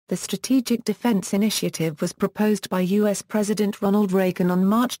The Strategic Defense Initiative was proposed by U.S. President Ronald Reagan on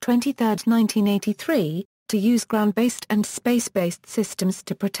March 23, 1983, to use ground-based and space-based systems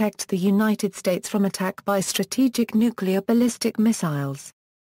to protect the United States from attack by strategic nuclear ballistic missiles.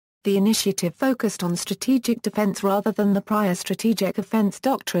 The initiative focused on strategic defense rather than the prior strategic offense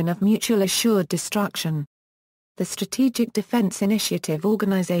doctrine of mutual assured destruction. The Strategic Defense Initiative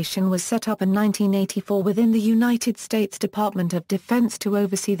Organization was set up in 1984 within the United States Department of Defense to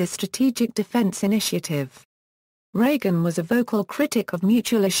oversee the Strategic Defense Initiative. Reagan was a vocal critic of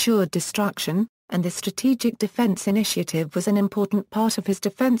mutual assured destruction, and the Strategic Defense Initiative was an important part of his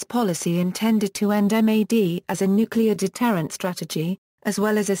defense policy intended to end MAD as a nuclear deterrent strategy, as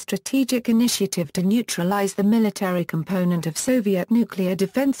well as a strategic initiative to neutralize the military component of Soviet nuclear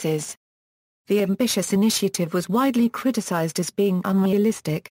defenses. The ambitious initiative was widely criticized as being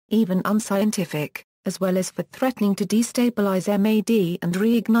unrealistic, even unscientific, as well as for threatening to destabilize MAD and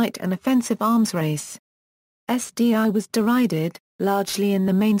reignite an offensive arms race. SDI was derided, largely in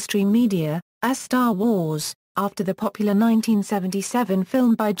the mainstream media, as Star Wars, after the popular 1977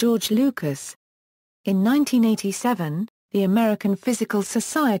 film by George Lucas. In 1987, the American Physical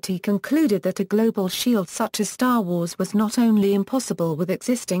Society concluded that a global shield such as Star Wars was not only impossible with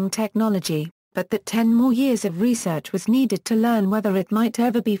existing technology, but that 10 more years of research was needed to learn whether it might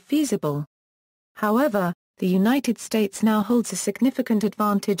ever be feasible. However, the United States now holds a significant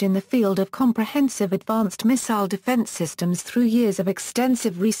advantage in the field of comprehensive advanced missile defense systems through years of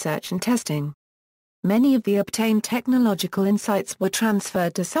extensive research and testing. Many of the obtained technological insights were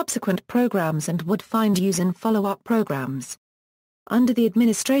transferred to subsequent programs and would find use in follow-up programs. Under the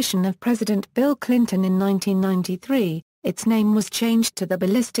administration of President Bill Clinton in 1993, its name was changed to the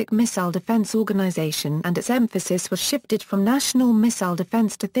Ballistic Missile Defense Organization and its emphasis was shifted from national missile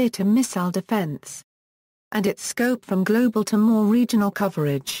defense to theater missile defense, and its scope from global to more regional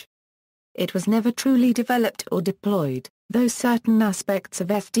coverage. It was never truly developed or deployed, though certain aspects of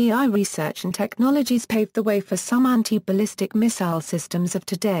SDI research and technologies paved the way for some anti-ballistic missile systems of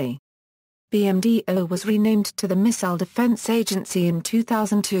today. BMDO was renamed to the Missile Defense Agency in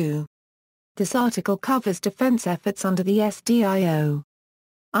 2002. This article covers defense efforts under the SDIO.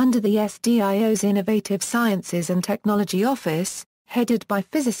 Under the SDIO's Innovative Sciences and Technology Office, headed by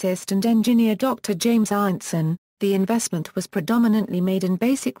physicist and engineer Dr. James Einson, the investment was predominantly made in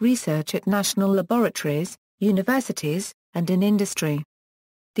basic research at national laboratories, universities, and in industry.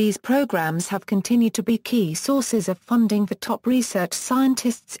 These programs have continued to be key sources of funding for top research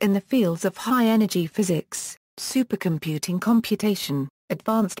scientists in the fields of high-energy physics, supercomputing computation,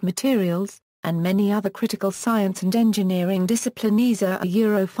 advanced materials, and many other critical science and engineering disciplines.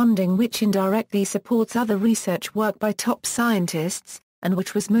 Euro funding which indirectly supports other research work by top scientists, and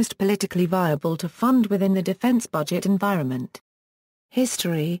which was most politically viable to fund within the defense budget environment.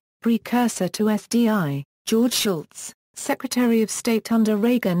 History, precursor to SDI, George Shultz, Secretary of State under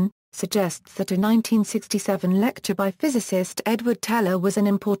Reagan, suggests that a 1967 lecture by physicist Edward Teller was an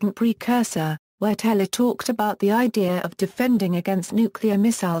important precursor, where Teller talked about the idea of defending against nuclear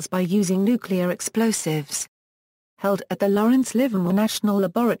missiles by using nuclear explosives. Held at the Lawrence Livermore National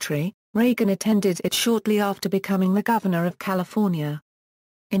Laboratory, Reagan attended it shortly after becoming the governor of California.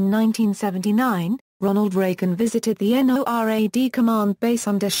 In 1979, Ronald Reagan visited the NORAD command base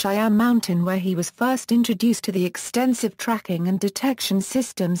under Cheyenne Mountain where he was first introduced to the extensive tracking and detection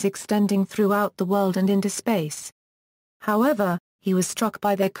systems extending throughout the world and into space. However, he was struck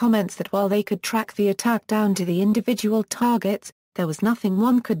by their comments that while they could track the attack down to the individual targets, there was nothing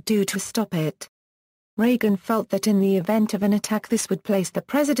one could do to stop it. Reagan felt that in the event of an attack this would place the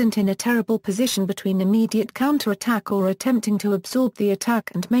president in a terrible position between immediate counterattack or attempting to absorb the attack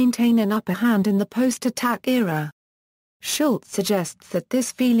and maintain an upper hand in the post-attack era. Shultz suggests that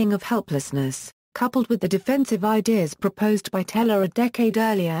this feeling of helplessness, coupled with the defensive ideas proposed by Teller a decade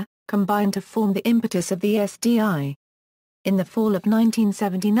earlier, combined to form the impetus of the SDI. In the fall of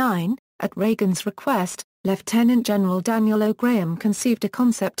 1979, at Reagan's request, Lieutenant General Daniel O'Graham conceived a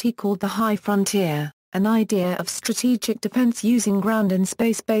concept he called the High Frontier, an idea of strategic defense using ground and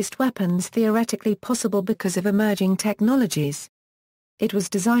space-based weapons theoretically possible because of emerging technologies. It was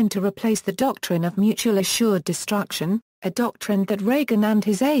designed to replace the doctrine of mutual assured destruction, a doctrine that Reagan and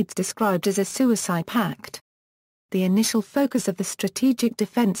his aides described as a suicide pact. The initial focus of the Strategic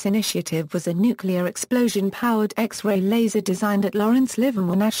Defense Initiative was a nuclear explosion-powered X-ray laser designed at Lawrence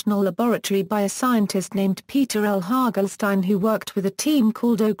Livermore National Laboratory by a scientist named Peter L. Hagelstein who worked with a team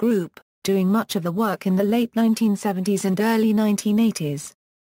called O Group, doing much of the work in the late 1970s and early 1980s.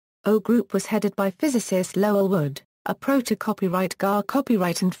 O Group was headed by physicist Lowell Wood, a proto-copyright GAR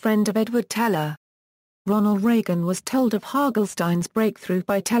copyright and friend of Edward Teller. Ronald Reagan was told of Hagelstein's breakthrough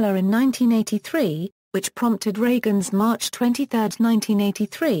by Teller in 1983, which prompted Reagan's March 23,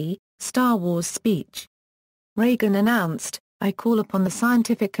 1983, Star Wars speech. Reagan announced, "I call upon the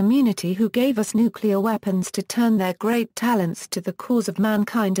scientific community who gave us nuclear weapons to turn their great talents to the cause of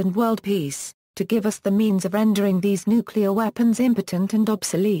mankind and world peace, to give us the means of rendering these nuclear weapons impotent and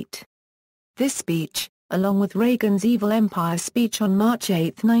obsolete." This speech, along with Reagan's Evil Empire speech on March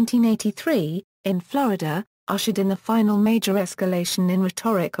 8, 1983, in Florida, ushered in the final major escalation in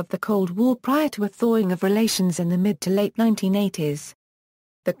rhetoric of the Cold War prior to a thawing of relations in the mid to late 1980s.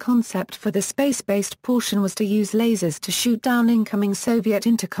 The concept for the space-based portion was to use lasers to shoot down incoming Soviet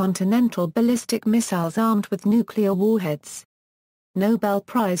intercontinental ballistic missiles armed with nuclear warheads. Nobel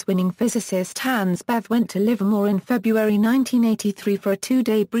Prize-winning physicist Hans Bethe went to Livermore in February 1983 for a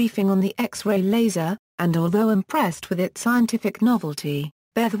two-day briefing on the X-ray laser, and although impressed with its scientific novelty,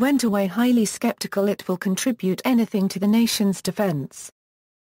 Bethe went away highly skeptical it will contribute anything to the nation's defense.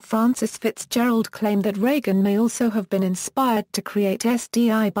 Francis Fitzgerald claimed that Reagan may also have been inspired to create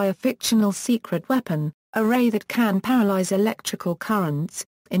SDI by a fictional secret weapon, a ray that can paralyze electrical currents,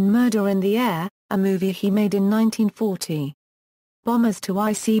 in Murder in the Air, a movie he made in 1940. Bombers to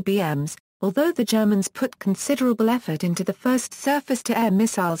ICBMs. Although the Germans put considerable effort into the first surface-to-air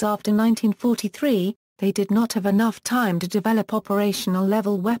missiles after 1943, they did not have enough time to develop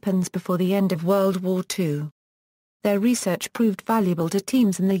operational-level weapons before the end of World War II. Their research proved valuable to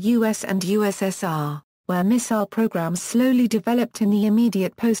teams in the US and USSR, where missile programs slowly developed in the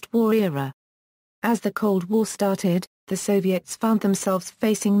immediate post-war era. As the Cold War started, the Soviets found themselves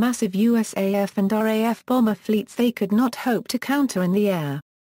facing massive USAF and RAF bomber fleets they could not hope to counter in the air.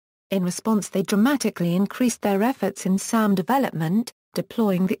 In response, they dramatically increased their efforts in SAM development,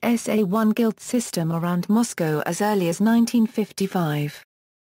 deploying the SA-1 Guild system around Moscow as early as 1955.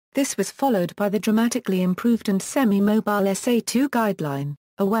 This was followed by the dramatically improved and semi-mobile SA-2 guideline,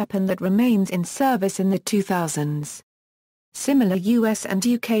 a weapon that remains in service in the 2000s. Similar US and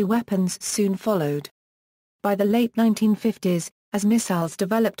UK weapons soon followed. By the late 1950s, as missiles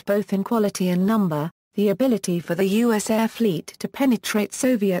developed both in quality and number, the ability for the US air fleet to penetrate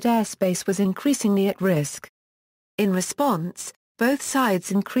Soviet airspace was increasingly at risk. In response, both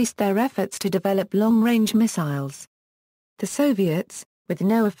sides increased their efforts to develop long-range missiles. The Soviets, with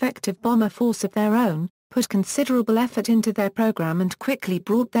no effective bomber force of their own, put considerable effort into their program and quickly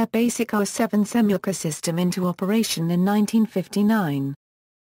brought their basic R-7 Semyorka system into operation in 1959.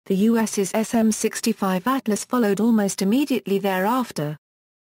 The US's SM-65 Atlas followed almost immediately thereafter.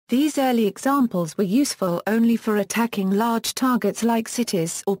 These early examples were useful only for attacking large targets like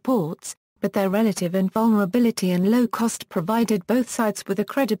cities or ports, but their relative invulnerability and low cost provided both sides with a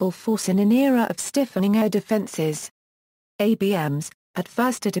credible force in an era of stiffening air defenses. ABMs. At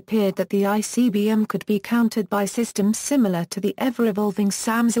first it appeared that the ICBM could be countered by systems similar to the ever-evolving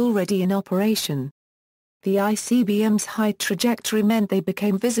SAMs already in operation. The ICBM's high trajectory meant they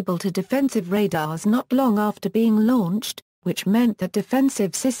became visible to defensive radars not long after being launched, which meant that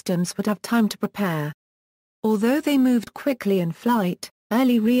defensive systems would have time to prepare. Although they moved quickly in flight,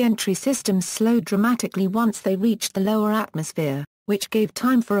 early re-entry systems slowed dramatically once they reached the lower atmosphere, which gave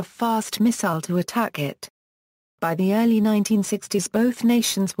time for a fast missile to attack it. By the early 1960s both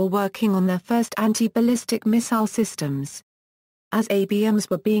nations were working on their first anti-ballistic missile systems. As ABMs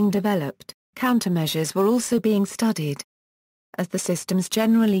were being developed, countermeasures were also being studied. As the systems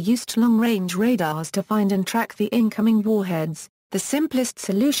generally used long-range radars to find and track the incoming warheads, the simplest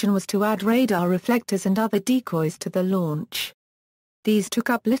solution was to add radar reflectors and other decoys to the launch. These took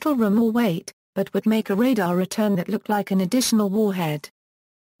up little room or weight, but would make a radar return that looked like an additional warhead.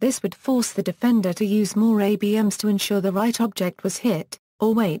 This would force the defender to use more ABMs to ensure the right object was hit,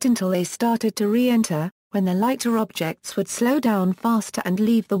 or wait until they started to re-enter, when the lighter objects would slow down faster and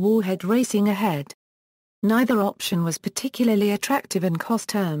leave the warhead racing ahead. Neither option was particularly attractive in cost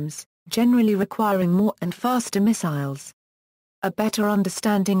terms, generally requiring more and faster missiles. A better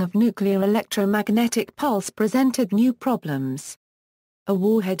understanding of nuclear electromagnetic pulse presented new problems. A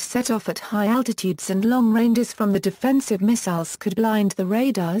warhead set off at high altitudes and long ranges from the defensive missiles could blind the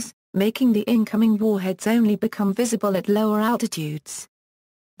radars, making the incoming warheads only become visible at lower altitudes.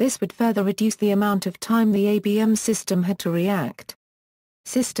 This would further reduce the amount of time the ABM system had to react.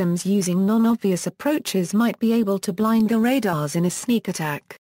 Systems using non-obvious approaches might be able to blind the radars in a sneak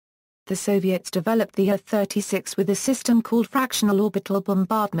attack. The Soviets developed the Ir-36 with a system called Fractional Orbital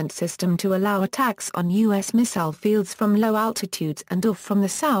Bombardment System to allow attacks on U.S. missile fields from low altitudes and off from the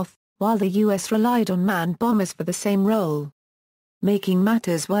south, while the U.S. relied on manned bombers for the same role. Making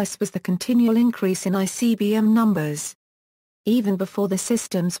matters worse was the continual increase in ICBM numbers. Even before the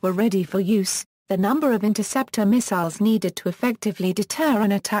systems were ready for use, the number of interceptor missiles needed to effectively deter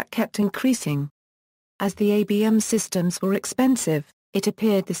an attack kept increasing. As the ABM systems were expensive, it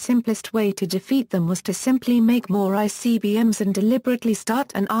appeared the simplest way to defeat them was to simply make more ICBMs and deliberately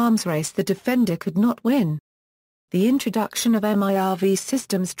start an arms race the defender could not win. The introduction of MIRV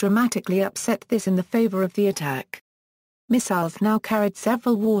systems dramatically upset this in the favor of the attack. Missiles now carried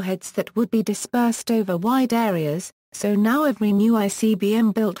several warheads that would be dispersed over wide areas, so now every new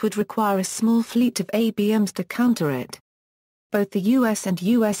ICBM built would require a small fleet of ABMs to counter it. Both the US and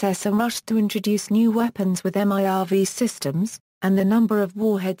USSR rushed to introduce new weapons with MIRV systems, and the number of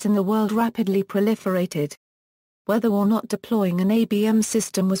warheads in the world rapidly proliferated. Whether or not deploying an ABM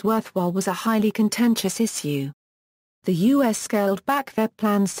system was worthwhile was a highly contentious issue. The US scaled back their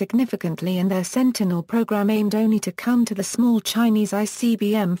plans significantly and their Sentinel program aimed only to counter the small Chinese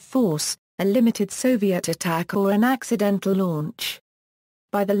ICBM force, a limited Soviet attack or an accidental launch.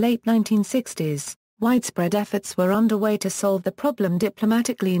 By the late 1960s, widespread efforts were underway to solve the problem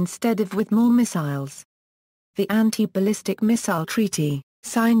diplomatically instead of with more missiles. The Anti-Ballistic Missile Treaty,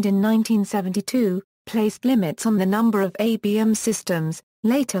 signed in 1972, placed limits on the number of ABM systems,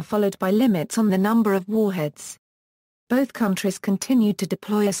 later followed by limits on the number of warheads. Both countries continued to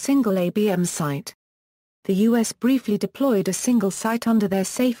deploy a single ABM site. The US briefly deployed a single site under their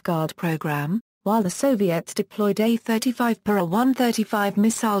Safeguard program, while the Soviets deployed A-35 per A-135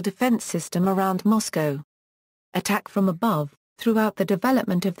 missile defense system around Moscow. Attack from above. Throughout the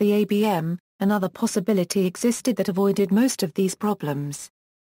development of the ABM, another possibility existed that avoided most of these problems.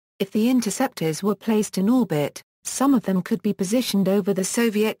 If the interceptors were placed in orbit, some of them could be positioned over the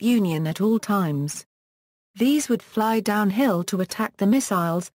Soviet Union at all times. These would fly downhill to attack the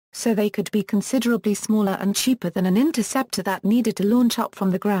missiles, so they could be considerably smaller and cheaper than an interceptor that needed to launch up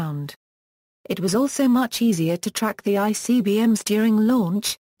from the ground. It was also much easier to track the ICBMs during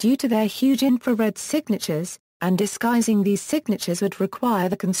launch, due to their huge infrared signatures, and disguising these signatures would require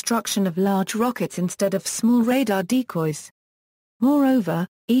the construction of large rockets instead of small radar decoys. Moreover,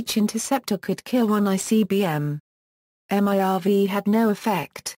 each interceptor could kill one ICBM. MIRV had no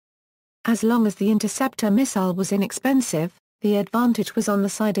effect. As long as the interceptor missile was inexpensive, the advantage was on the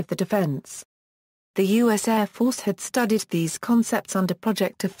side of the defense. The U.S. Air Force had studied these concepts under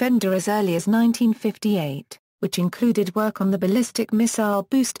Project Defender as early as 1958, which included work on the Ballistic Missile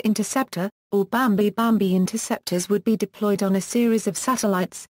Boost Interceptor, or BAMBI. BAMBI interceptors would be deployed on a series of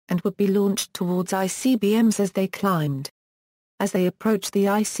satellites, and would be launched towards ICBMs as they climbed. As they approached the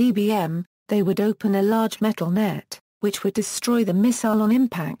ICBM, they would open a large metal net, which would destroy the missile on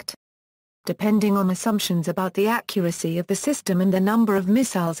impact. Depending on assumptions about the accuracy of the system and the number of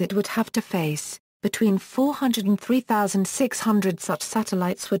missiles it would have to face, between 400 and 3,600 such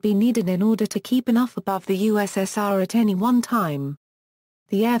satellites would be needed in order to keep enough above the USSR at any one time.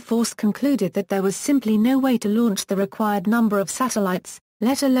 The Air Force concluded that there was simply no way to launch the required number of satellites,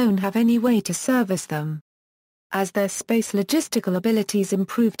 let alone have any way to service them. As their space logistical abilities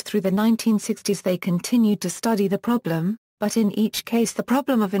improved through the 1960s, they continued to study the problem, but in each case the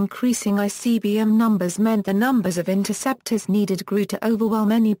problem of increasing ICBM numbers meant the numbers of interceptors needed grew to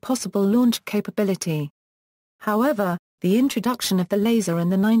overwhelm any possible launch capability. However, the introduction of the laser in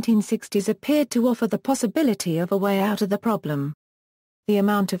the 1960s appeared to offer the possibility of a way out of the problem. The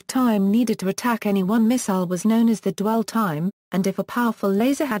amount of time needed to attack any one missile was known as the dwell time, and if a powerful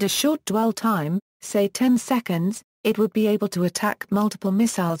laser had a short dwell time, say 10 seconds, it would be able to attack multiple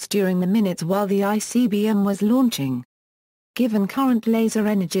missiles during the minutes while the ICBM was launching. Given current laser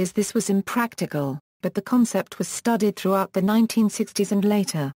energies, this was impractical, but the concept was studied throughout the 1960s and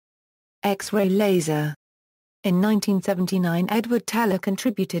later. X-ray laser. In 1979, Edward Teller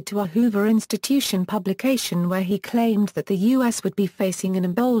contributed to a Hoover Institution publication where he claimed that the U.S. would be facing an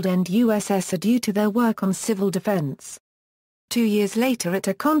emboldened USSR due to their work on civil defense. 2 years later at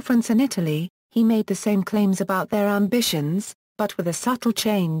a conference in Italy, he made the same claims about their ambitions, but with a subtle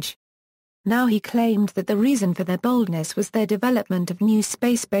change. Now he claimed that the reason for their boldness was their development of new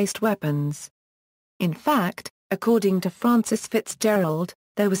space-based weapons. In fact, according to Francis Fitzgerald,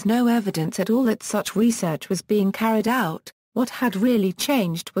 there was no evidence at all that such research was being carried out. What had really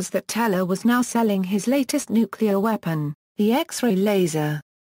changed was that Teller was now selling his latest nuclear weapon, the X-ray laser.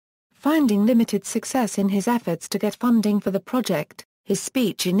 Finding limited success in his efforts to get funding for the project, his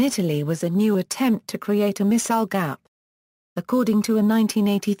speech in Italy was a new attempt to create a missile gap. According to a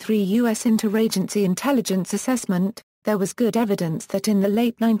 1983 U.S. Interagency Intelligence Assessment, there was good evidence that in the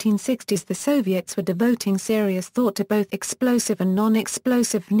late 1960s the Soviets were devoting serious thought to both explosive and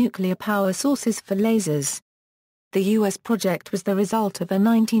non-explosive nuclear power sources for lasers. The U.S. project was the result of a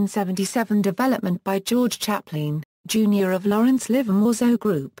 1977 development by George Chaplin, Jr. of Lawrence Livermore's O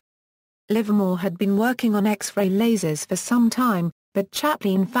Group. Livermore had been working on X-ray lasers for some time, but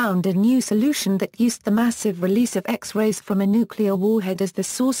Chaplin found a new solution that used the massive release of X-rays from a nuclear warhead as the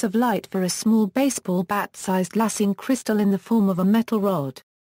source of light for a small baseball bat-sized glassine crystal in the form of a metal rod.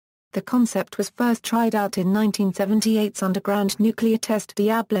 The concept was first tried out in 1978's underground nuclear test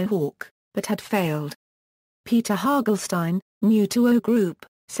Diablo Hawk, but had failed. Peter Hagelstein, new to O Group,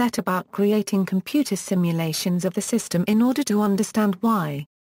 set about creating computer simulations of the system in order to understand why.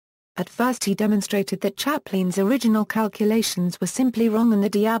 At first he demonstrated that Chaplin's original calculations were simply wrong and the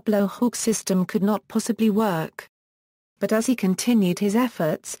Diablo Hawk system could not possibly work. But as he continued his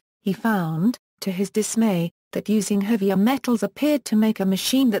efforts, he found, to his dismay, that using heavier metals appeared to make a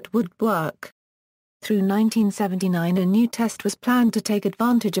machine that would work. Through 1979 a new test was planned to take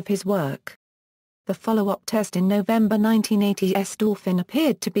advantage of his work. The follow-up test in November 1980's Dolphin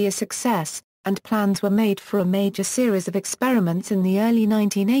appeared to be a success, and plans were made for a major series of experiments in the early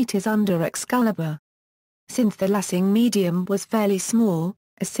 1980s under Excalibur. Since the lasing medium was fairly small,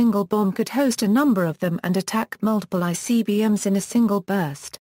 a single bomb could host a number of them and attack multiple ICBMs in a single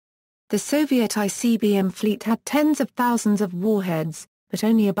burst. The Soviet ICBM fleet had tens of thousands of warheads, but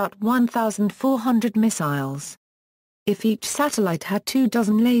only about 1,400 missiles. If each satellite had 24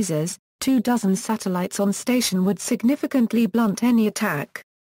 lasers, 24 satellites on station would significantly blunt any attack.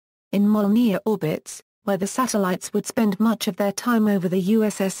 In near orbits, where the satellites would spend much of their time over the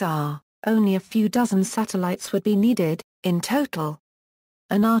USSR, only a few dozen satellites would be needed, in total.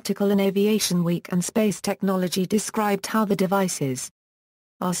 An article in Aviation Week and Space Technology described how the devices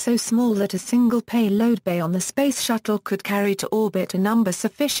are so small that a single payload bay on the Space Shuttle could carry to orbit a number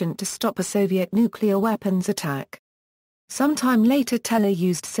sufficient to stop a Soviet nuclear weapons attack. Sometime later Teller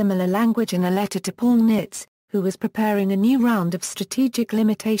used similar language in a letter to Paul Nitze, who was preparing a new round of strategic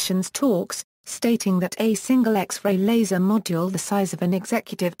limitations talks, stating that a single X-ray laser module the size of an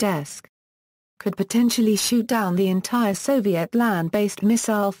executive desk could potentially shoot down the entire Soviet land-based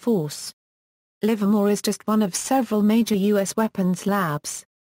missile force. Livermore is just one of several major U.S. weapons labs.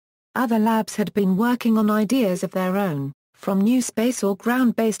 Other labs had been working on ideas of their own, from new space or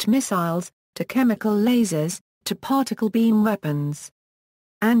ground-based missiles, to chemical lasers, to particle beam weapons.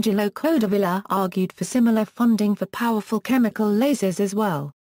 Angelo Codevilla argued for similar funding for powerful chemical lasers as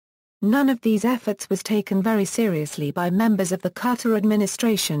well. None of these efforts was taken very seriously by members of the Carter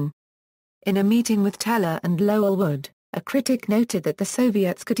administration. In a meeting with Teller and Lowell Wood, a critic noted that the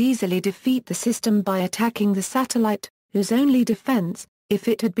Soviets could easily defeat the system by attacking the satellite, whose only defense, if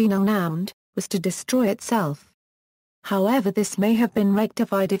it had been unarmed, was to destroy itself. However, this may have been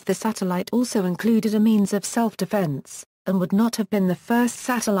rectified if the satellite also included a means of self-defense, and would not have been the first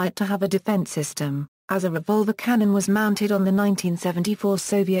satellite to have a defense system, as a revolver cannon was mounted on the 1974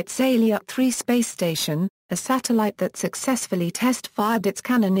 Soviet Salyut-3 space station, a satellite that successfully test-fired its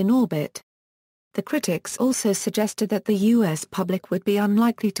cannon in orbit. The critics also suggested that the U.S. public would be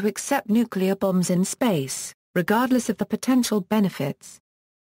unlikely to accept nuclear bombs in space, regardless of the potential benefits.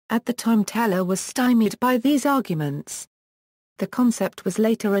 At the time Teller was stymied by these arguments. The concept was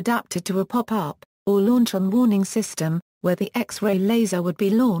later adapted to a pop-up, or launch-on warning system, where the X-ray laser would be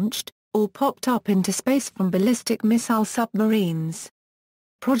launched, or popped up into space from ballistic missile submarines.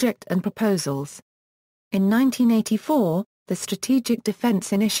 Project and proposals. In 1984, the Strategic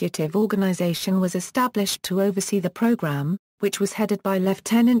Defense Initiative Organization was established to oversee the program, which was headed by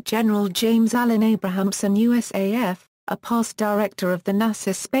Lieutenant General James Allen Abrahamson USAF, a past director of the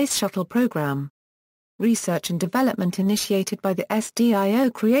NASA Space Shuttle program. Research and development initiated by the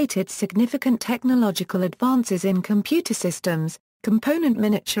SDIO created significant technological advances in computer systems, component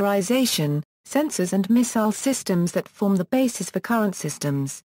miniaturization, sensors and missile systems that form the basis for current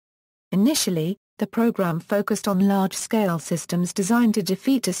systems. Initially, the program focused on large-scale systems designed to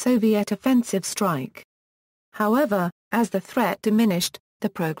defeat a Soviet offensive strike. However, as the threat diminished, the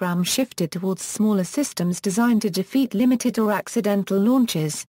program shifted towards smaller systems designed to defeat limited or accidental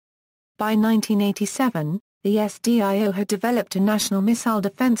launches. By 1987, the SDIO had developed a national missile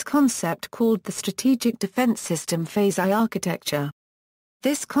defense concept called the Strategic Defense System Phase I architecture.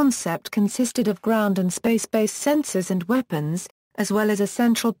 This concept consisted of ground and space-based sensors and weapons, as well as a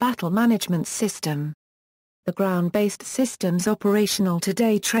central battle management system. The ground-based systems operational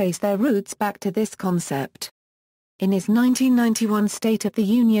today trace their roots back to this concept. In his 1991 State of the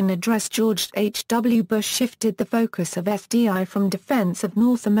Union address, George H.W. Bush shifted the focus of SDI from defense of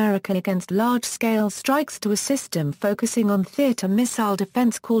North America against large-scale strikes to a system focusing on theater missile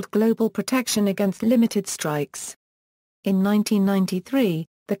defense called Global Protection Against Limited Strikes. In 1993,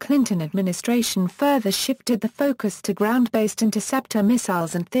 the Clinton administration further shifted the focus to ground-based interceptor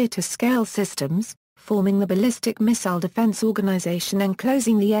missiles and theater-scale systems, forming the Ballistic Missile Defense Organization and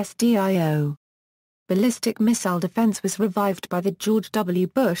closing the SDIO. Ballistic missile defense was revived by the George W.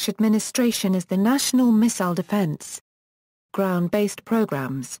 Bush administration as the National Missile Defense. Ground-based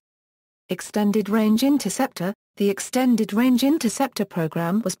programs. Extended Range Interceptor. The Extended Range Interceptor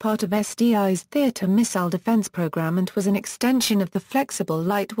program was part of SDI's Theater Missile Defense program and was an extension of the Flexible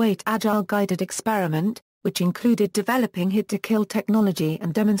Lightweight Agile Guided Experiment, which included developing hit-to-kill technology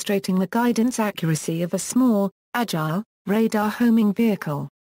and demonstrating the guidance accuracy of a small, agile, radar homing vehicle.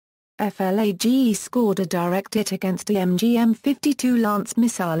 FLAGE scored a direct hit against the MGM-52 Lance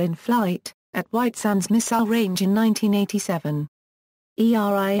missile in flight, at White Sands Missile Range in 1987.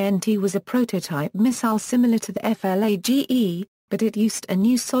 ERINT was a prototype missile similar to the FLAGE, but it used a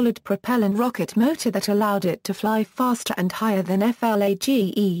new solid propellant rocket motor that allowed it to fly faster and higher than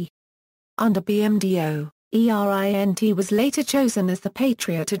FLAGE. Under BMDO, ERINT was later chosen as the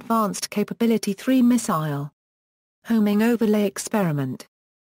Patriot Advanced Capability 3 missile. Homing Overlay Experiment.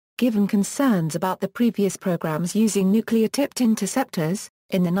 Given concerns about the previous programs using nuclear-tipped interceptors,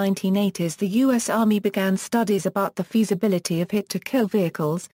 in the 1980s the U.S. Army began studies about the feasibility of hit-to-kill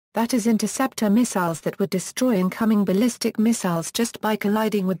vehicles, that is interceptor missiles that would destroy incoming ballistic missiles just by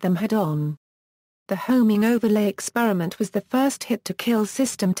colliding with them head-on. The homing overlay experiment was the first hit-to-kill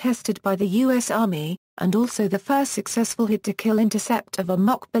system tested by the U.S. Army, and also the first successful hit-to-kill intercept of a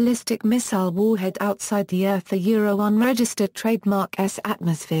mock ballistic missile warhead outside the Earth unregistered trademark S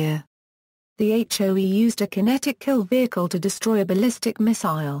atmosphere. The HOE used a kinetic kill vehicle to destroy a ballistic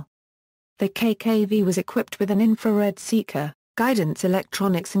missile. The KKV was equipped with an infrared seeker, guidance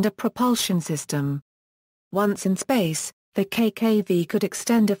electronics and a propulsion system. Once in space, the KKV could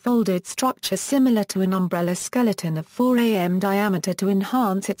extend a folded structure similar to an umbrella skeleton of 4 am diameter to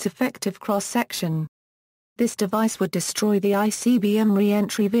enhance its effective cross-section. This device would destroy the ICBM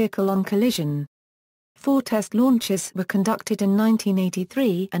re-entry vehicle on collision. 4 test launches were conducted in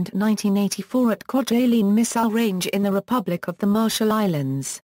 1983 and 1984 at Kwajalein Missile Range in the Republic of the Marshall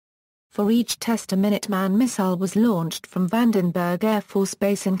Islands. For each test a Minuteman missile was launched from Vandenberg Air Force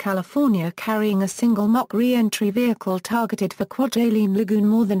Base in California carrying a single mock re-entry vehicle targeted for Kwajalein Lagoon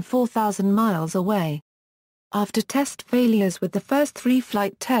more than 4,000 miles away. After test failures with the first 3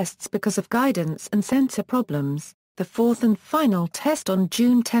 flight tests because of guidance and sensor problems, the 4th and final test on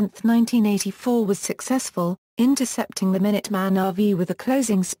June 10, 1984 was successful, intercepting the Minuteman RV with a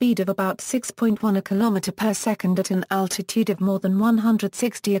closing speed of about 6.1 km per second at an altitude of more than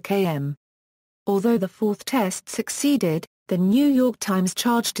 160 km. Although the 4th test succeeded, the New York Times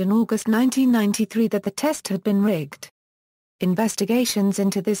charged in August 1993 that the test had been rigged. Investigations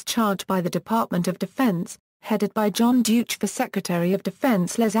into this charge by the Department of Defense, headed by John Deutsch for Secretary of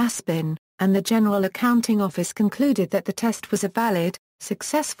Defense Les Aspin, and the General Accounting Office concluded that the test was a valid,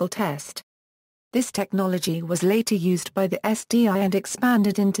 successful test. This technology was later used by the SDI and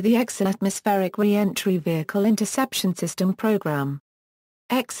expanded into the Exo-Atmospheric Re-entry Vehicle Interception System program.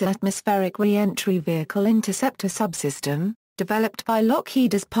 Exo-Atmospheric Re-entry Vehicle Interceptor Subsystem, developed by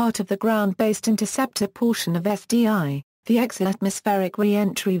Lockheed as part of the ground-based interceptor portion of SDI. The Exo-Atmospheric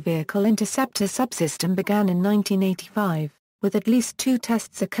Re-entry Vehicle Interceptor Subsystem began in 1985, with at least 2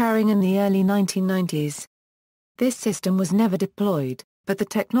 tests occurring in the early 1990s. This system was never deployed, but the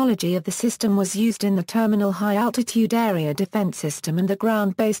technology of the system was used in the Terminal High Altitude Area Defense System and the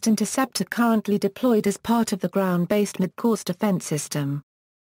ground-based interceptor currently deployed as part of the ground-based Mid-Course Defense System.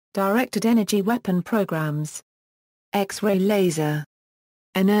 Directed Energy Weapon Programs. X-ray laser.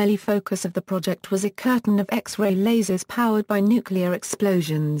 An early focus of the project was a curtain of X-ray lasers powered by nuclear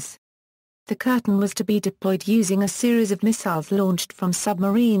explosions. The curtain was to be deployed using a series of missiles launched from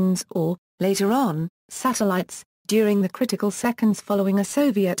submarines or, later on, satellites, during the critical seconds following a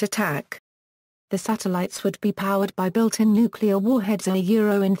Soviet attack. The satellites would be powered by built-in nuclear warheads.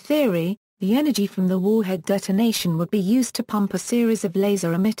 In theory, the energy from the warhead detonation would be used to pump a series of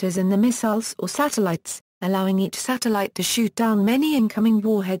laser emitters in the missiles or satellites, allowing each satellite to shoot down many incoming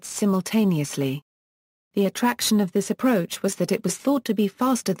warheads simultaneously. The attraction of this approach was that it was thought to be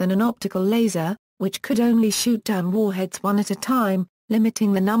faster than an optical laser, which could only shoot down warheads one at a time,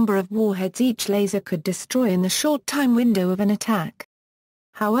 limiting the number of warheads each laser could destroy in the short time window of an attack.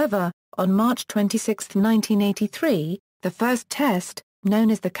 However, on March 26, 1983, the first test,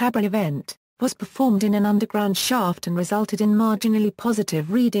 known as the Cabra event, was performed in an underground shaft and resulted in marginally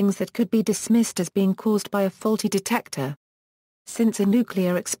positive readings that could be dismissed as being caused by a faulty detector. Since a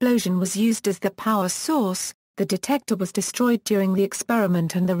nuclear explosion was used as the power source, the detector was destroyed during the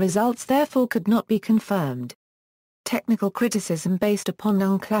experiment and the results therefore could not be confirmed. Technical criticism based upon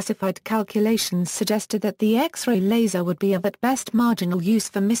unclassified calculations suggested that the X-ray laser would be of at best marginal use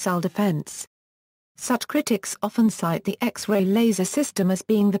for missile defense. Such critics often cite the X-ray laser system as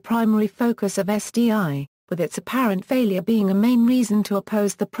being the primary focus of SDI, with its apparent failure being a main reason to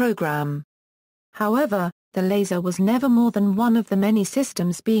oppose the program. However, the laser was never more than one of the many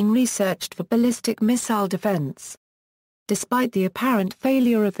systems being researched for ballistic missile defense. Despite the apparent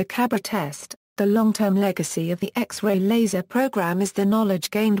failure of the Cabra test, the long-term legacy of the X-ray laser program is the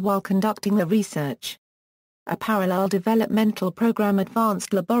knowledge gained while conducting the research. A parallel developmental program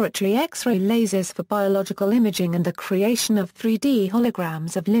advanced laboratory X-ray lasers for biological imaging and the creation of 3D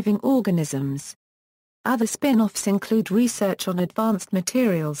holograms of living organisms. Other spin-offs include research on advanced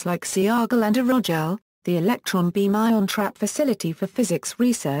materials like Siargel and Aerogel, the electron beam ion trap facility for physics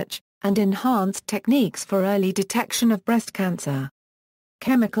research, and enhanced techniques for early detection of breast cancer.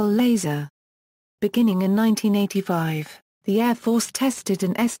 Chemical laser. Beginning in 1985, the Air Force tested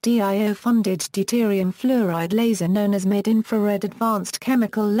an SDIO-funded deuterium fluoride laser known as Mid-Infrared Advanced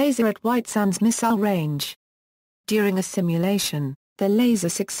Chemical Laser at White Sands Missile Range. During a simulation, the laser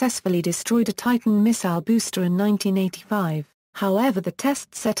successfully destroyed a Titan missile booster in 1985, however the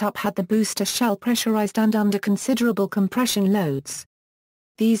test setup had the booster shell pressurized and under considerable compression loads.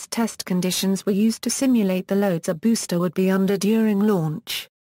 These test conditions were used to simulate the loads a booster would be under during launch.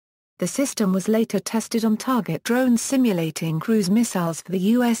 The system was later tested on target drones simulating cruise missiles for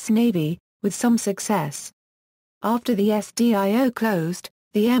the U.S. Navy, with some success. After the SDIO closed,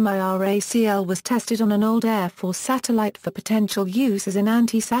 the MIRACL was tested on an old Air Force satellite for potential use as an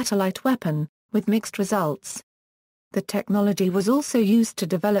anti-satellite weapon, with mixed results. The technology was also used to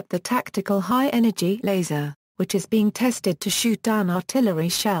develop the tactical high-energy laser, which is being tested to shoot down artillery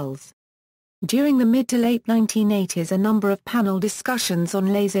shells. During the mid to late 1980s, a number of panel discussions on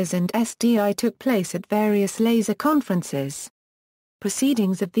lasers and SDI took place at various laser conferences.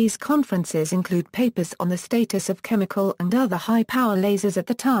 Proceedings of these conferences include papers on the status of chemical and other high-power lasers at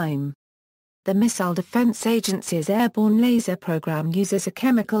the time. The Missile Defense Agency's Airborne Laser Program uses a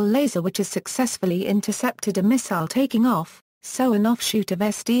chemical laser which has successfully intercepted a missile taking off, so an offshoot of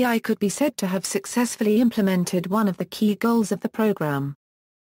SDI could be said to have successfully implemented one of the key goals of the program.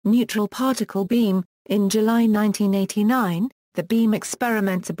 Neutral particle beam. In July 1989, the beam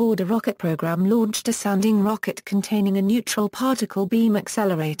experiments aboard a rocket program launched a sounding rocket containing a neutral particle beam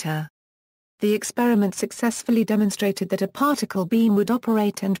accelerator. The experiment successfully demonstrated that a particle beam would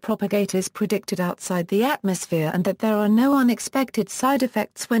operate and propagate as predicted outside the atmosphere and that there are no unexpected side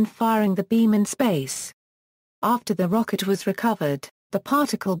effects when firing the beam in space. After the rocket was recovered, the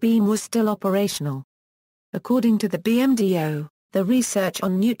particle beam was still operational. According to the BMDO, the research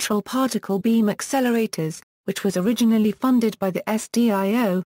on neutral particle beam accelerators, which was originally funded by the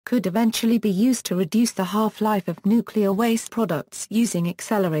SDIO, could eventually be used to reduce the half-life of nuclear waste products using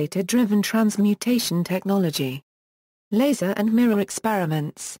accelerator-driven transmutation technology. Laser and mirror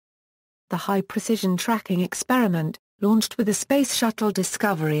experiments. The high-precision tracking experiment, launched with the Space Shuttle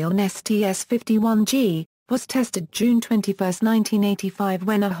Discovery on STS-51G, was tested June 21, 1985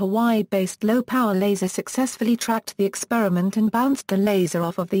 when a Hawaii-based low-power laser successfully tracked the experiment and bounced the laser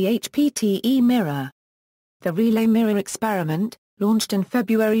off of the HPTE mirror. The relay mirror experiment, launched in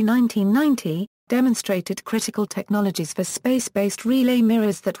February 1990, demonstrated critical technologies for space-based relay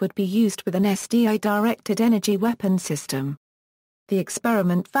mirrors that would be used with an SDI-directed energy weapon system. The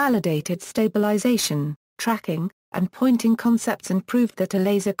experiment validated stabilization, tracking, and pointing concepts and proved that a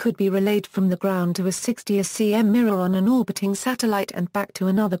laser could be relayed from the ground to a 60 cm mirror on an orbiting satellite and back to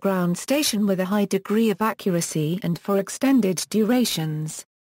another ground station with a high degree of accuracy and for extended durations.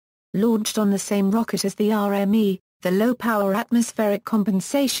 Launched on the same rocket as the RME, the Low-Power Atmospheric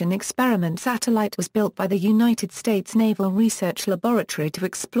Compensation Experiment satellite was built by the United States Naval Research Laboratory to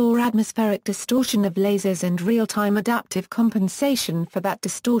explore atmospheric distortion of lasers and real-time adaptive compensation for that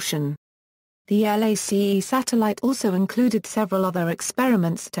distortion. The LACE satellite also included several other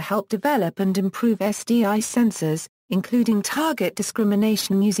experiments to help develop and improve SDI sensors, including target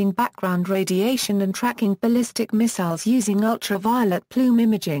discrimination using background radiation and tracking ballistic missiles using ultraviolet plume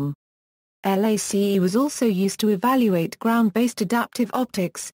imaging. LACE was also used to evaluate ground-based adaptive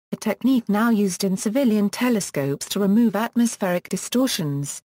optics, a technique now used in civilian telescopes to remove atmospheric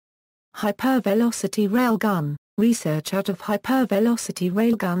distortions. Hypervelocity railgun. Research out of hypervelocity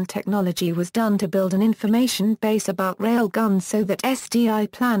railgun technology was done to build an information base about railguns so that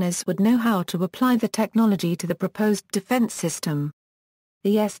SDI planners would know how to apply the technology to the proposed defense system.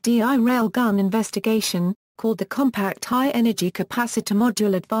 The SDI railgun investigation, called the Compact High Energy Capacitor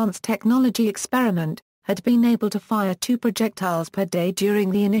Module Advanced Technology Experiment, had been able to fire 2 projectiles per day during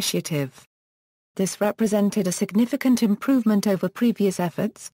the initiative. This represented a significant improvement over previous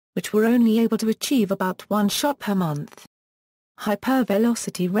efforts, which were only able to achieve about 1 shot per month.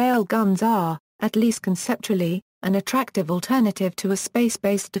 Hypervelocity railguns are, at least conceptually, an attractive alternative to a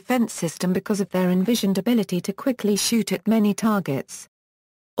space-based defense system because of their envisioned ability to quickly shoot at many targets.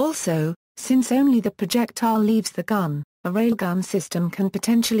 Also, since only the projectile leaves the gun, a railgun system can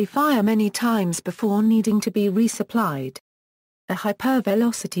potentially fire many times before needing to be resupplied. A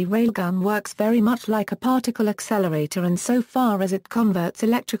hypervelocity railgun works very much like a particle accelerator insofar as it converts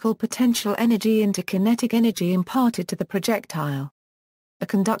electrical potential energy into kinetic energy imparted to the projectile. A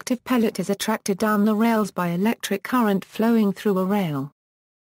conductive pellet is attracted down the rails by electric current flowing through a rail.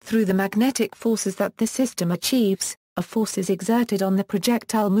 Through the magnetic forces that the system achieves, a force is exerted on the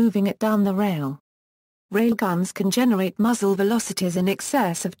projectile moving it down the rail. Railguns can generate muzzle velocities in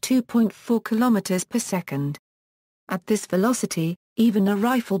excess of 2.4 km per second. At this velocity, even a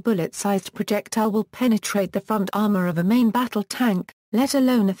rifle bullet-sized projectile will penetrate the front armor of a main battle tank, let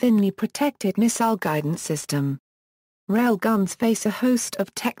alone a thinly protected missile guidance system. Railguns face a host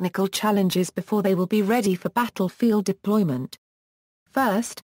of technical challenges before they will be ready for battlefield deployment.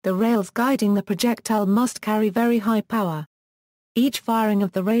 First, the rails guiding the projectile must carry very high power. Each firing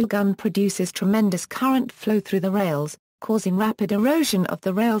of the railgun produces tremendous current flow through the rails, causing rapid erosion of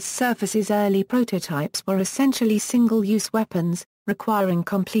the rail's surfaces. Early prototypes were essentially single-use weapons, requiring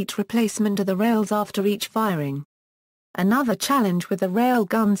complete replacement of the rails after each firing. Another challenge with the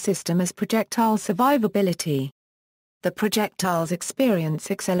railgun system is projectile survivability. The projectiles experience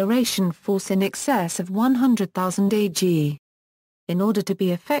acceleration force in excess of 100,000 ag. In order to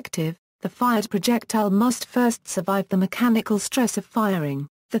be effective, the fired projectile must first survive the mechanical stress of firing,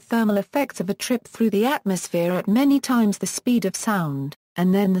 the thermal effects of a trip through the atmosphere at many times the speed of sound,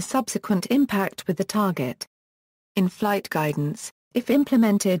 and then the subsequent impact with the target. In-flight guidance, if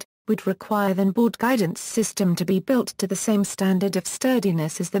implemented, would require the onboard guidance system to be built to the same standard of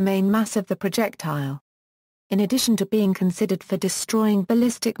sturdiness as the main mass of the projectile. In addition to being considered for destroying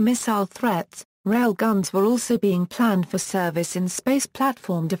ballistic missile threats, railguns were also being planned for service in space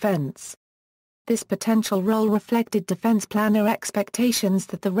platform defense. This potential role reflected defense planner expectations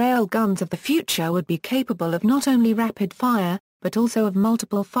that the railguns of the future would be capable of not only rapid fire, but also of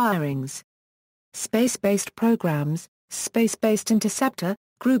multiple firings. Space-based programs, space-based interceptor,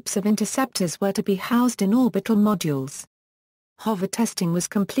 groups of interceptors were to be housed in orbital modules. Hover testing was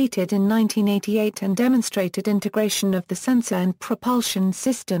completed in 1988 and demonstrated integration of the sensor and propulsion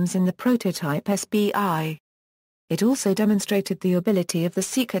systems in the prototype SBI. It also demonstrated the ability of the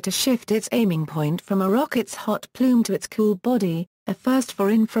seeker to shift its aiming point from a rocket's hot plume to its cool body, a first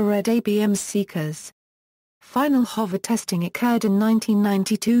for infrared ABM seekers. Final hover testing occurred in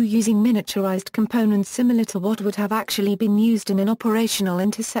 1992 using miniaturized components similar to what would have actually been used in an operational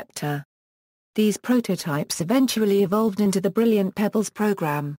interceptor. These prototypes eventually evolved into the Brilliant Pebbles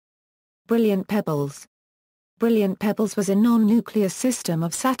program. Brilliant Pebbles. Brilliant Pebbles was a non-nuclear system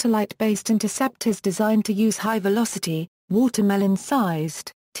of satellite-based interceptors designed to use high-velocity,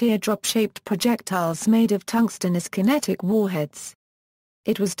 watermelon-sized, teardrop-shaped projectiles made of tungsten as kinetic warheads.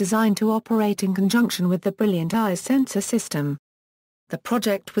 It was designed to operate in conjunction with the Brilliant Eye sensor system. The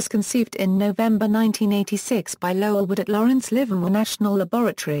project was conceived in November 1986 by Lowell Wood at Lawrence Livermore National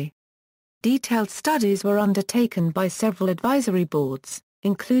Laboratory. Detailed studies were undertaken by several advisory boards,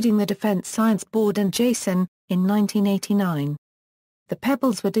 including the Defense Science Board and JASON, in 1989. The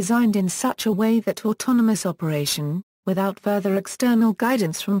Pebbles were designed in such a way that autonomous operation, without further external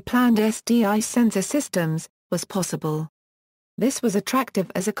guidance from planned SDI sensor systems, was possible. This was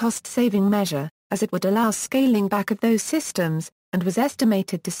attractive as a cost-saving measure, as it would allow scaling back of those systems, and was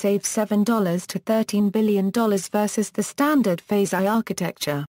estimated to save $7 to $13 billion versus the standard Phase I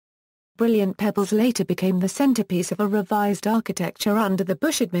architecture. Brilliant Pebbles later became the centerpiece of a revised architecture under the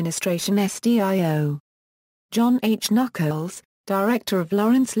Bush administration SDIO. John H. Knuckles, director of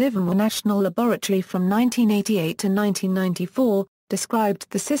Lawrence Livermore National Laboratory from 1988 to 1994, described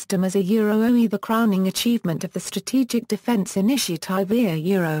the system as the crowning achievement of the Strategic Defense Initiative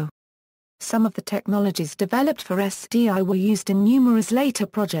Euro. Some of the technologies developed for SDI were used in numerous later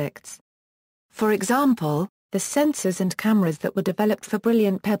projects. For example, the sensors and cameras that were developed for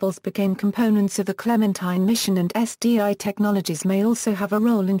Brilliant Pebbles became components of the Clementine mission, and SDI technologies may also have a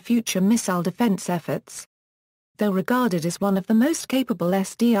role in future missile defense efforts. Though regarded as one of the most capable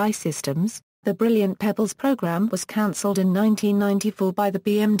SDI systems, the Brilliant Pebbles program was cancelled in 1994 by the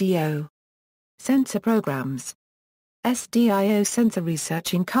BMDO. Sensor programs. SDIO sensor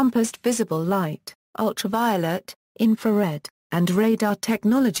research encompassed visible light, ultraviolet, infrared, and radar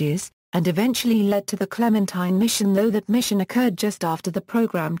technologies, and eventually led to the Clementine mission, though that mission occurred just after the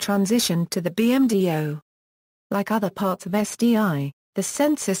program transitioned to the BMDO. Like other parts of SDI, the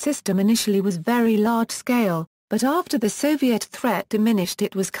sensor system initially was very large-scale, but after the Soviet threat diminished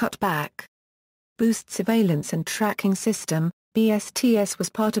it was cut back. Boost Surveillance and Tracking System, BSTS, was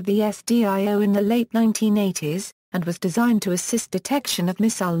part of the SDIO in the late 1980s, and was designed to assist detection of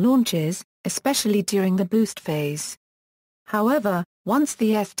missile launches, especially during the boost phase. However, once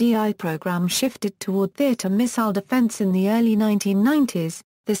the SDI program shifted toward theater missile defense in the early 1990s,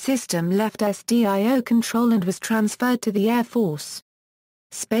 the system left SDIO control and was transferred to the Air Force.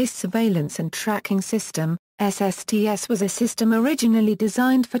 Space Surveillance and Tracking System, SSTS, was a system originally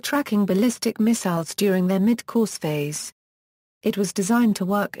designed for tracking ballistic missiles during their mid-course phase. It was designed to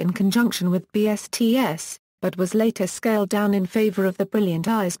work in conjunction with BSTS, but was later scaled down in favor of the Brilliant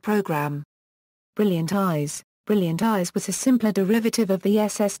Eyes program. Brilliant Eyes was a simpler derivative of the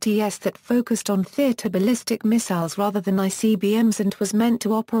SSTS that focused on theater ballistic missiles rather than ICBMs and was meant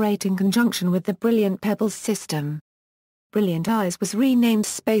to operate in conjunction with the Brilliant Pebbles system. Brilliant Eyes was renamed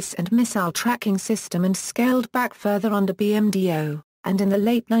Space and Missile Tracking System and scaled back further under BMDO, and in the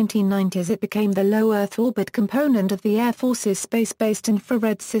late 1990s it became the low Earth orbit component of the Air Force's space-based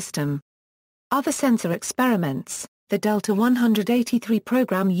infrared system. Other sensor experiments. The Delta 183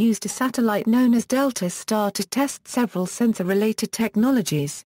 program used a satellite known as Delta Star to test several sensor-related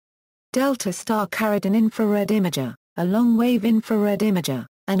technologies. Delta Star carried an infrared imager, a long-wave infrared imager,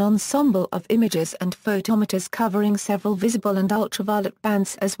 an ensemble of imagers and photometers covering several visible and ultraviolet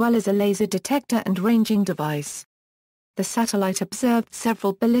bands, as well as a laser detector and ranging device. The satellite observed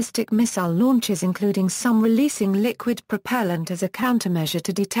several ballistic missile launches, including some releasing liquid propellant as a countermeasure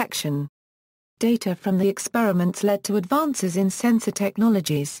to detection. Data from the experiments led to advances in sensor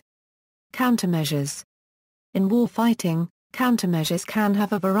technologies. Countermeasures. In warfighting, countermeasures can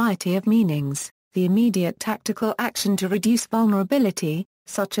have a variety of meanings: the immediate tactical action to reduce vulnerability,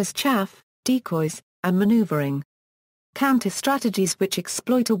 such as chaff, decoys, and maneuvering. Counter-strategies which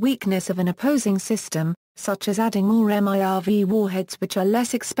exploit a weakness of an opposing system, such as adding more MIRV warheads which are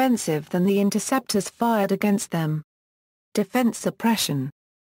less expensive than the interceptors fired against them. Defense suppression.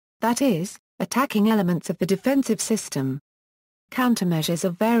 That is, attacking elements of the defensive system. Countermeasures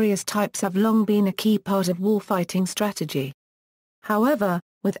of various types have long been a key part of warfighting strategy. However,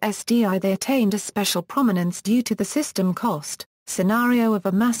 with SDI they attained a special prominence due to the system cost, scenario of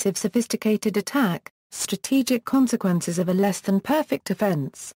a massive sophisticated attack, strategic consequences of a less-than-perfect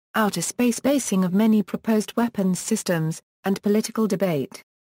defense, outer space basing of many proposed weapons systems, and political debate.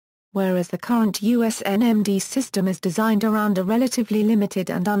 Whereas the current US NMD system is designed around a relatively limited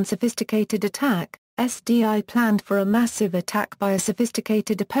and unsophisticated attack, SDI planned for a massive attack by a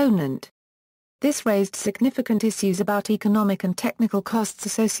sophisticated opponent. This raised significant issues about economic and technical costs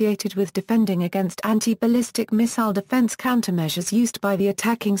associated with defending against anti-ballistic missile defense countermeasures used by the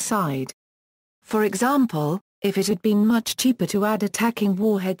attacking side. For example, if it had been much cheaper to add attacking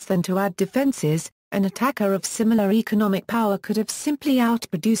warheads than to add defenses, an attacker of similar economic power could have simply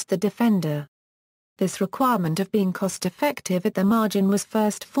outproduced the defender. This requirement of being cost-effective at the margin was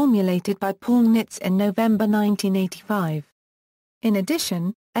first formulated by Paul Nitz in November 1985. In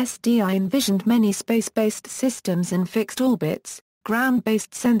addition, SDI envisioned many space-based systems in fixed orbits,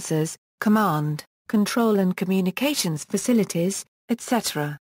 ground-based sensors, command, control and communications facilities,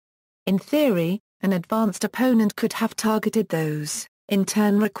 etc. In theory, an advanced opponent could have targeted those, in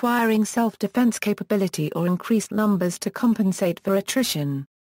turn requiring self-defense capability or increased numbers to compensate for attrition.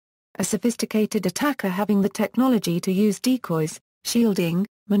 A sophisticated attacker having the technology to use decoys, shielding,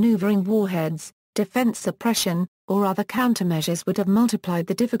 maneuvering warheads, defense suppression, or other countermeasures would have multiplied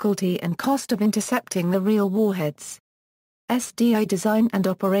the difficulty and cost of intercepting the real warheads. SDI design and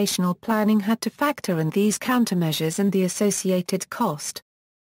operational planning had to factor in these countermeasures and the associated cost.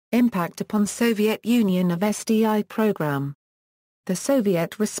 Impact upon Soviet Union of SDI program. The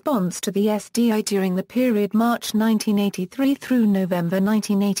Soviet response to the SDI during the period March 1983 through November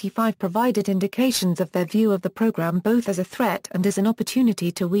 1985 provided indications of their view of the program both as a threat and as an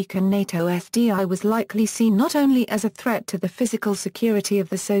opportunity to weaken NATO. SDI was likely seen not only as a threat to the physical security of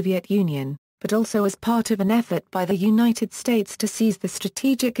the Soviet Union, but also as part of an effort by the United States to seize the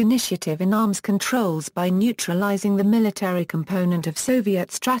strategic initiative in arms controls by neutralizing the military component of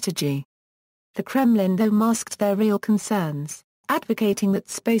Soviet strategy. The Kremlin though masked their real concerns, advocating that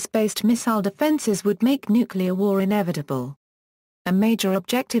space-based missile defenses would make nuclear war inevitable. A major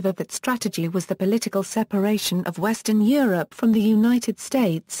objective of that strategy was the political separation of Western Europe from the United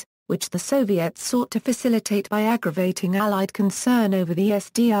States, which the Soviets sought to facilitate by aggravating Allied concern over the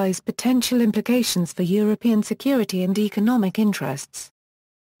SDI's potential implications for European security and economic interests.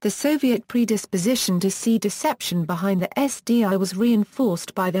 The Soviet predisposition to see deception behind the SDI was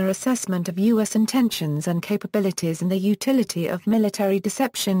reinforced by their assessment of U.S. intentions and capabilities and the utility of military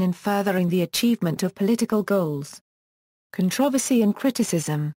deception in furthering the achievement of political goals. Controversy and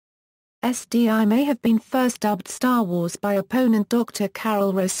criticism. SDI may have been first dubbed Star Wars by opponent Dr.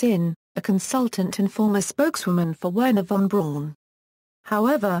 Carol Rosin, a consultant and former spokeswoman for Wernher von Braun.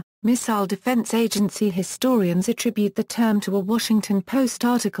 However, Missile Defense Agency historians attribute the term to a Washington Post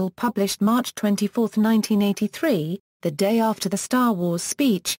article published March 24, 1983, the day after the Star Wars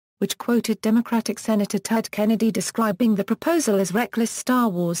speech, which quoted Democratic Senator Ted Kennedy describing the proposal as reckless Star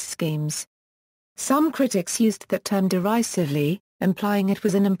Wars schemes. Some critics used that term derisively, implying it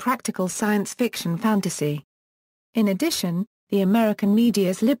was an impractical science fiction fantasy. In addition, the American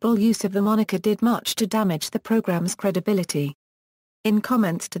media's liberal use of the moniker did much to damage the program's credibility. In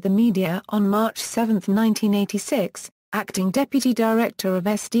comments to the media on March 7, 1986, acting deputy director of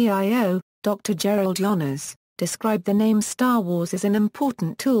SDIO, Dr. Gerald Yonas, described the name Star Wars as an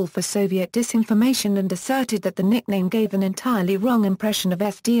important tool for Soviet disinformation and asserted that the nickname gave an entirely wrong impression of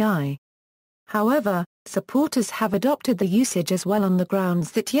SDI. However, supporters have adopted the usage as well on the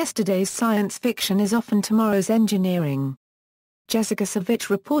grounds that yesterday's science fiction is often tomorrow's engineering. Jessica Savitch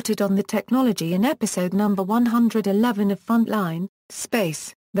reported on the technology in episode number 111 of Frontline,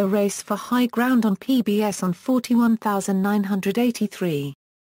 Space, The Race for High Ground on PBS on 41983.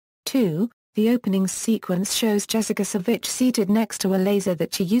 2. The opening sequence shows Jessica Savitch seated next to a laser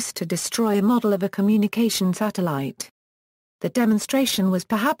that she used to destroy a model of a communication satellite. The demonstration was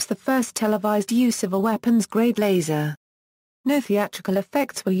perhaps the first televised use of a weapons-grade laser. No theatrical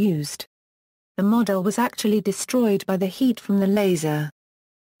effects were used. The model was actually destroyed by the heat from the laser.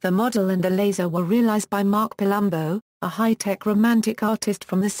 The model and the laser were realized by Mark Palumbo, a high-tech romantic artist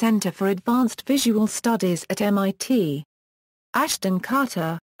from the Center for Advanced Visual Studies at MIT. Ashton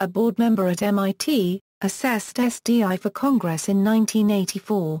Carter, a board member at MIT, assessed SDI for Congress in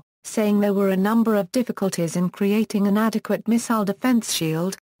 1984. Saying there were a number of difficulties in creating an adequate missile defense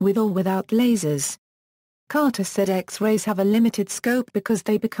shield, with or without lasers. Carter said X-rays have a limited scope because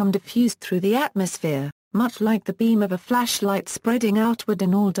they become diffused through the atmosphere, much like the beam of a flashlight spreading outward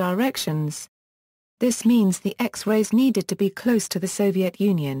in all directions. This means the X-rays needed to be close to the Soviet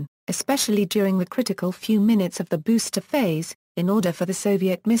Union, especially during the critical few minutes of the booster phase, in order for the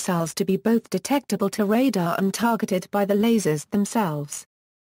Soviet missiles to be both detectable to radar and targeted by the lasers themselves.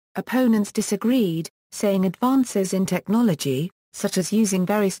 Opponents disagreed, saying advances in technology, such as using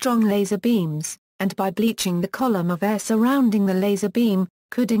very strong laser beams, and by bleaching the column of air surrounding the laser beam,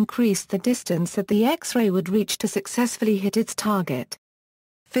 could increase the distance that the X-ray would reach to successfully hit its target.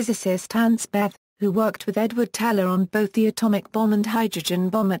 Physicist Hans Bethe, who worked with Edward Teller on both the atomic bomb and hydrogen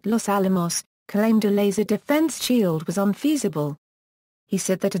bomb at Los Alamos, claimed a laser defense shield was unfeasible. He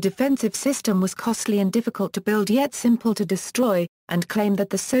said that a defensive system was costly and difficult to build yet simple to destroy, and claimed that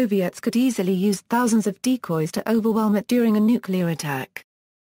the Soviets could easily use thousands of decoys to overwhelm it during a nuclear attack.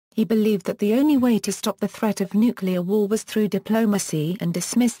 He believed that the only way to stop the threat of nuclear war was through diplomacy and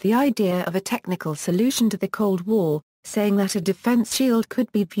dismissed the idea of a technical solution to the Cold War, saying that a defense shield could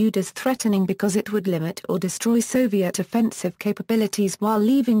be viewed as threatening because it would limit or destroy Soviet offensive capabilities while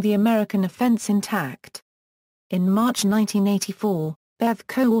leaving the American offense intact. In March 1984, Bethe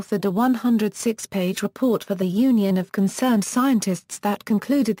co-authored a 106-page report for the Union of Concerned Scientists that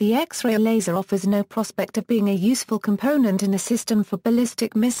concluded the X-ray laser offers no prospect of being a useful component in a system for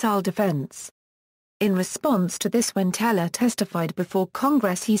ballistic missile defense. In response to this, when Teller testified before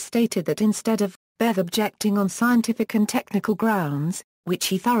Congress, he stated that instead of Bethe objecting on scientific and technical grounds, which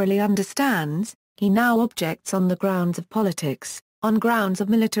he thoroughly understands, he now objects on the grounds of politics, on grounds of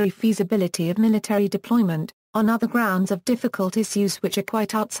military feasibility of military deployment, on other grounds of difficult issues which are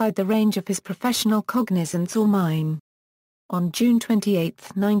quite outside the range of his professional cognizance or mine. On June 28,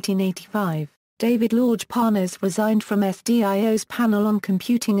 1985, David Lorge Parnas resigned from SDIO's panel on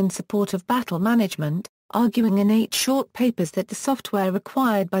computing in support of battle management, arguing in 8 short papers that the software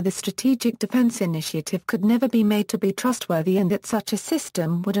required by the Strategic Defense Initiative could never be made to be trustworthy and that such a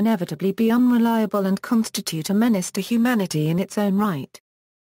system would inevitably be unreliable and constitute a menace to humanity in its own right.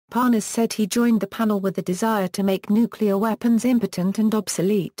 Parnas said he joined the panel with the desire to make nuclear weapons impotent and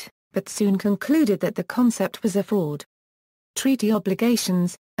obsolete, but soon concluded that the concept was a fraud. Treaty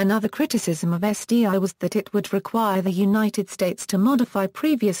obligations. Another criticism of SDI was that it would require the United States to modify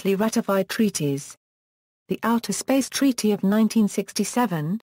previously ratified treaties. The Outer Space Treaty of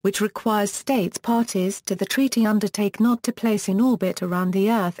 1967, which requires states parties to the treaty undertake not to place in orbit around the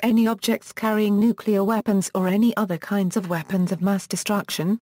Earth any objects carrying nuclear weapons or any other kinds of weapons of mass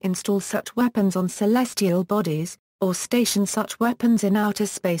destruction, install such weapons on celestial bodies, or station such weapons in outer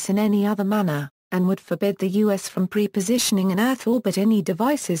space in any other manner, and would forbid the U.S. from pre-positioning in Earth orbit any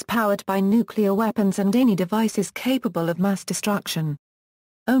devices powered by nuclear weapons and any devices capable of mass destruction.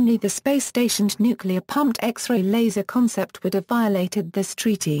 Only the space-stationed nuclear-pumped X-ray laser concept would have violated this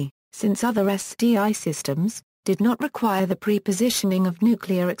treaty. since other SDI systems did not require the pre-positioning of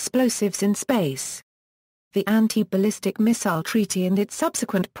nuclear explosives in space. The Anti-Ballistic Missile Treaty and its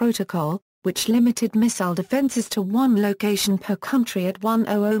subsequent protocol, which limited missile defenses to one location per country at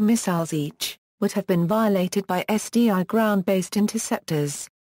 100 missiles each, would have been violated by SDI ground-based interceptors.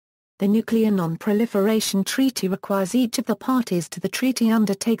 The Nuclear Non-Proliferation Treaty requires each of the parties to the treaty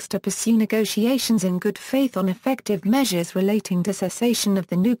undertakes to pursue negotiations in good faith on effective measures relating to cessation of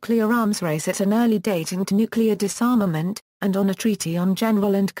the nuclear arms race at an early date and to nuclear disarmament, and on a treaty on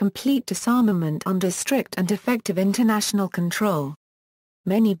general and complete disarmament under strict and effective international control.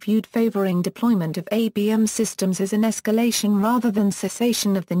 Many viewed favoring deployment of ABM systems as an escalation rather than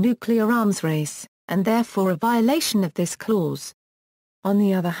cessation of the nuclear arms race, and therefore a violation of this clause. On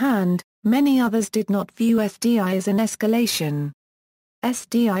the other hand, many others did not view SDI as an escalation.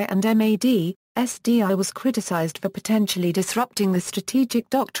 SDI and MAD, SDI was criticized for potentially disrupting the strategic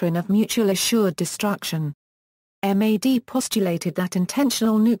doctrine of mutual assured destruction. MAD postulated that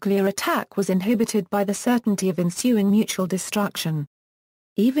intentional nuclear attack was inhibited by the certainty of ensuing mutual destruction.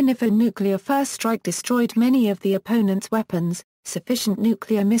 Even if a nuclear first strike destroyed many of the opponent's weapons, sufficient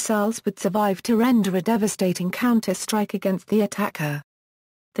nuclear missiles would survive to render a devastating counter-strike against the attacker.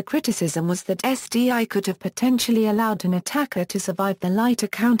 The criticism was that SDI could have potentially allowed an attacker to survive the lighter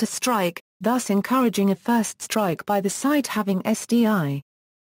counter-strike, thus encouraging a first strike by the side having SDI.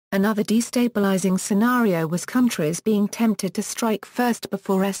 Another destabilizing scenario was countries being tempted to strike first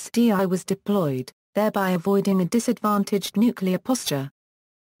before SDI was deployed, thereby avoiding a disadvantaged nuclear posture.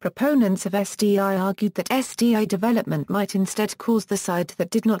 Proponents of SDI argued that SDI development might instead cause the side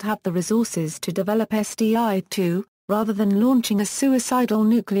that did not have the resources to develop SDI to, rather than launching a suicidal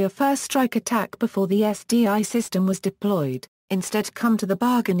nuclear first strike attack before the SDI system was deployed, instead come to the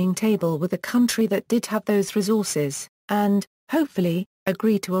bargaining table with a country that did have those resources, and, hopefully,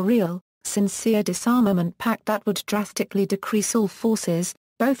 agree to a real, sincere disarmament pact that would drastically decrease all forces,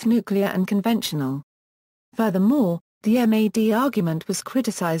 both nuclear and conventional. Furthermore, the MAD argument was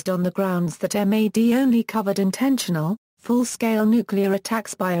criticized on the grounds that MAD only covered intentional, full-scale nuclear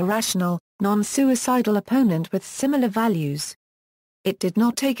attacks by a rational, non-suicidal opponent with similar values. It did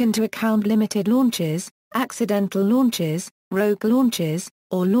not take into account limited launches, accidental launches, rogue launches,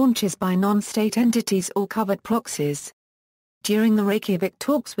 or launches by non-state entities or covert proxies. During the Reykjavik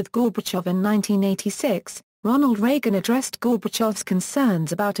talks with Gorbachev in 1986, Ronald Reagan addressed Gorbachev's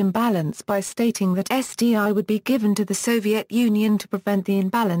concerns about imbalance by stating that SDI would be given to the Soviet Union to prevent the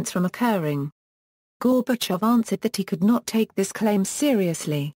imbalance from occurring. Gorbachev answered that he could not take this claim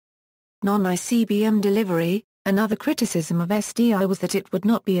seriously. Non-ICBM delivery. Another criticism of SDI was that it would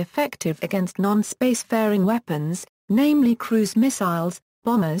not be effective against non-spacefaring weapons, namely cruise missiles,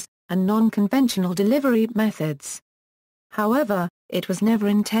 bombers, and non-conventional delivery methods. However, it was never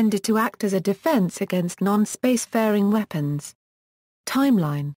intended to act as a defense against non-spacefaring weapons.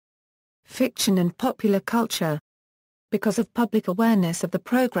 Timeline. Fiction and popular culture. Because of public awareness of the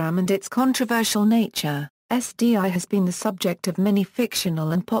program and its controversial nature, SDI has been the subject of many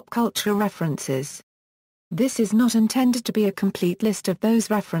fictional and pop culture references. This is not intended to be a complete list of those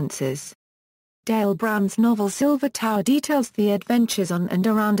references. Dale Brown's novel Silver Tower details the adventures on and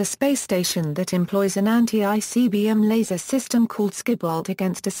around a space station that employs an anti-ICBM laser system called Skibbolt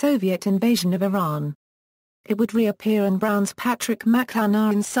against a Soviet invasion of Iran. It would reappear in Brown's Patrick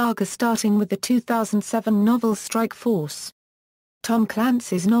McLanahan saga starting with the 2007 novel Strike Force. Tom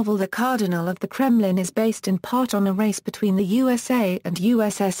Clancy's novel The Cardinal of the Kremlin is based in part on a race between the USA and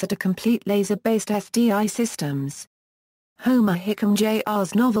USS at a complete laser-based SDI systems. Homer Hickam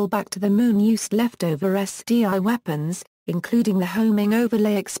Jr.'s novel Back to the Moon used leftover SDI weapons, including the homing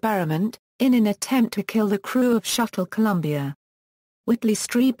overlay experiment, in an attempt to kill the crew of Shuttle Columbia. Whitley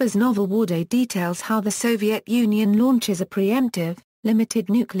Strieber's novel War Day details how the Soviet Union launches a preemptive, limited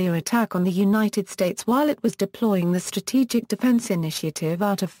nuclear attack on the United States while it was deploying the Strategic Defense Initiative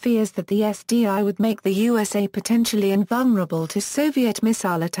out of fears that the SDI would make the USA potentially invulnerable to Soviet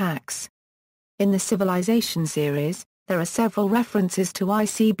missile attacks. In the Civilization series, there are several references to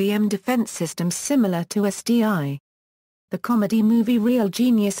ICBM defense systems similar to SDI. The comedy movie Real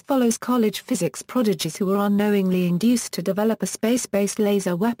Genius follows college physics prodigies who are unknowingly induced to develop a space-based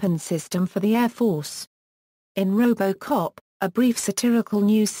laser weapon system for the Air Force. In RoboCop, a brief satirical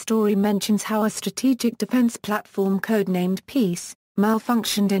news story mentions how a strategic defense platform codenamed Peace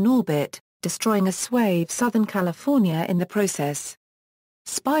malfunctioned in orbit, destroying a swathe Southern California in the process.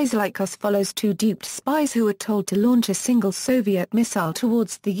 Spies Like Us follows two duped spies who were told to launch a single Soviet missile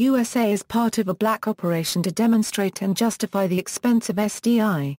towards the USA as part of a black operation to demonstrate and justify the expense of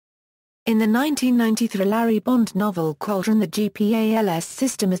SDI. In the 1993 Larry Bond novel Cauldron, the GPALS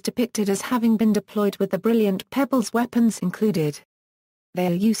system is depicted as having been deployed with the Brilliant Pebbles weapons included. They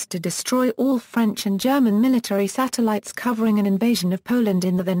are used to destroy all French and German military satellites covering an invasion of Poland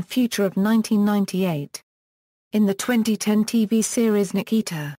in the then future of 1998. In the 2010 TV series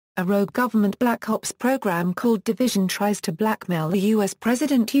Nikita, a rogue government Black Ops program called Division tries to blackmail the U.S.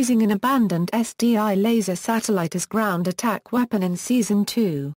 president using an abandoned SDI laser satellite as ground attack weapon in Season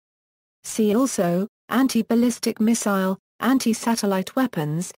 2. See also, anti-ballistic missile, anti-satellite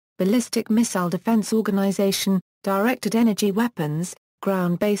weapons, ballistic missile defense organization, directed energy weapons,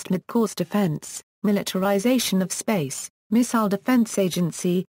 ground-based mid-course defense, militarization of space, missile defense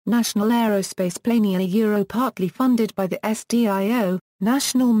agency, National Aerospace Plane partly funded by the SDIO,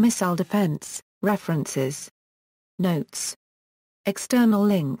 National Missile Defense, references. Notes. External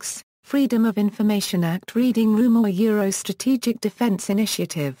links, Freedom of Information Act Reading Room or Strategic Defense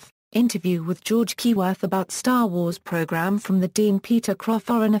Initiative. Interview with George Keyworth about Star Wars program from the Dean Peter Croft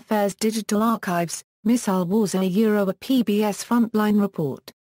Foreign Affairs Digital Archives, Missile Wars a PBS Frontline Report.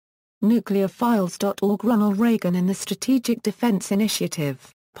 Nuclearfiles.org Ronald Reagan in the Strategic Defense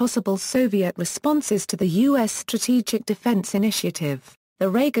Initiative, Possible Soviet Responses to the U.S. Strategic Defense Initiative, The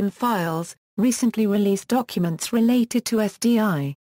Reagan Files, recently released documents related to SDI.